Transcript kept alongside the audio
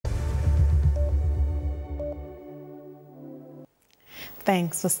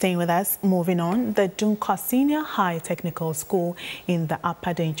Thanks for staying with us. Moving on, the Dunkwa Senior High Technical School in the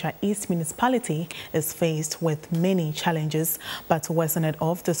Upper Dentra East Municipality is faced with many challenges, but to worsen it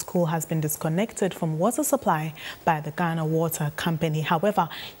off, the school has been disconnected from water supply by the Ghana Water Company. However,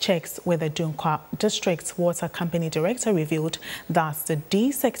 checks with the Dunkwa District Water Company Director revealed that the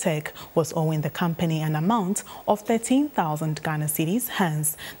SecTech was owing the company an amount of 13,000 Ghana cedis,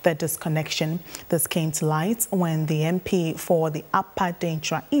 hence the disconnection. This came to light when the MP for the Upper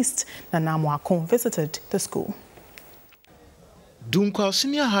Dentra East, Annim, visited the school. Dunkwa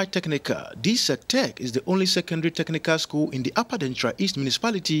Senior High Technical SecTech is the only secondary technical school in the Upper Dentra East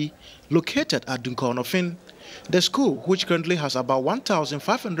Municipality located at Dunkwa. The school, which currently has about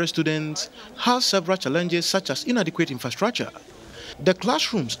 1,500 students, has several challenges such as inadequate infrastructure. The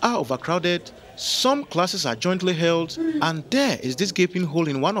classrooms are overcrowded, some classes are jointly held, and there is this gaping hole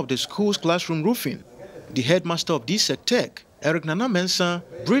in one of the school's classroom roofing. The headmaster of SecTech, Eric Nana Mensah,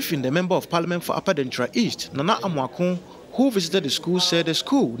 briefing the Member of Parliament for Upper Dentra East, Nana Amuakun, who visited the school, said the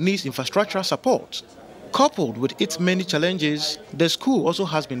school needs infrastructural support. Coupled with its many challenges, the school also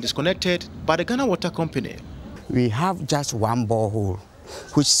has been disconnected by the Ghana Water Company. We have just one borehole,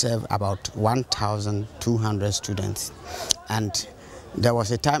 which serves about 1,200 students. And there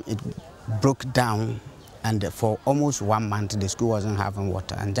was a time it broke down, and for almost 1 month the school wasn't having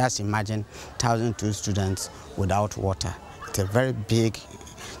water. And just imagine 1,002 students without water. It's a very big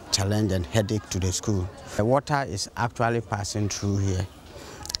challenge and headache to the school. The water is actually passing through here,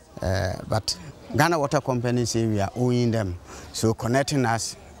 but Ghana Water Company say we are owing them, so connecting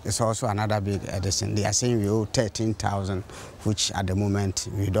us is also another big addition. They are saying we owe 13,000, which at the moment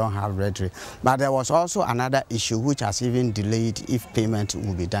we don't have ready. But there was also another issue which has even delayed if payment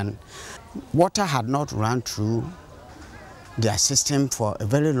will be done. Water had not run through their system for a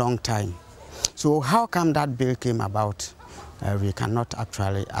very long time. So how come that bill came about? We cannot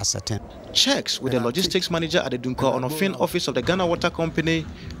actually ascertain. Checks with the logistics manager at the Dunkwa office of the Ghana Water Company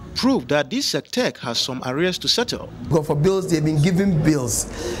proved that SecTech has some arrears to settle. But for bills, they've been giving bills.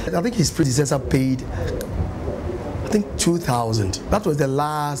 I think his predecessor paid, 2,000. That was the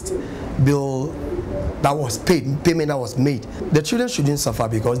last bill that was paid, payment that was made. The children shouldn't suffer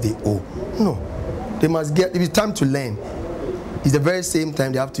because they owe. No, they must get, it is time to learn. It's the very same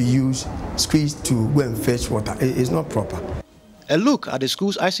time they have to use squeeze to go and fetch water. It's not proper. A look at the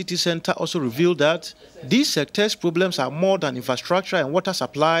school's ICT center also revealed that SecTech's problems are more than infrastructure and water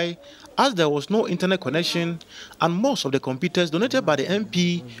supply, as there was no internet connection and most of the computers donated by the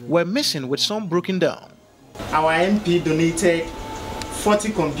MP were missing, with some broken down. Our MP donated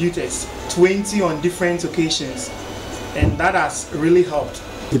 40 computers, 20 on different occasions, and that has really helped.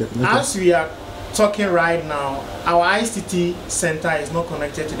 As we are talking right now, our ICT center is not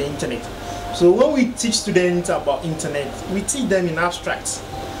connected to the internet. So when we teach students about internet, we teach them in abstracts.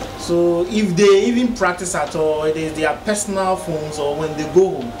 So if they even practice at all, it is their personal phones or when they go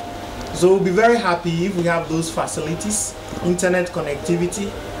home. So we'll be very happy if we have those facilities, internet connectivity,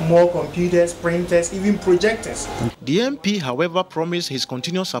 more computers, printers, even projectors. The MP, however, promised his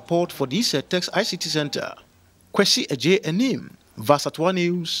continued support for the SecTech's ICT center. Agyei, Annim, Versatile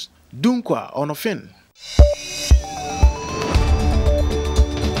News, Dunkwa.